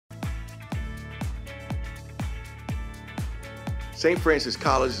St. Francis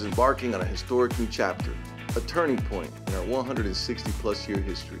College is embarking on a historic new chapter, a turning point in our 160-plus year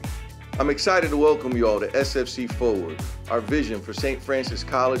history. I'm excited to welcome you all to SFC Forward, our vision for St. Francis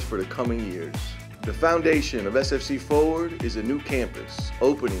College for the coming years. The foundation of SFC Forward is a new campus,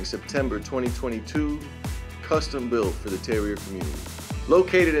 opening September 2022, custom built for the Terrier community.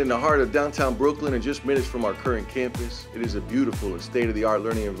 Located in the heart of downtown Brooklyn and just minutes from our current campus, it is a beautiful and state-of-the-art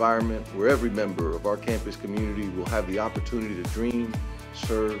learning environment where every member of our campus community will have the opportunity to dream,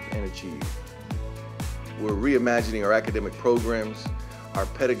 serve, and achieve. We're reimagining our academic programs, our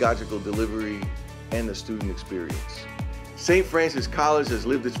pedagogical delivery, and the student experience. St. Francis College has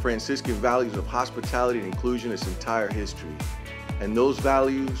lived its Franciscan values of hospitality and inclusion its entire history, and those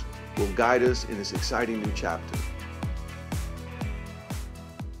values will guide us in this exciting new chapter.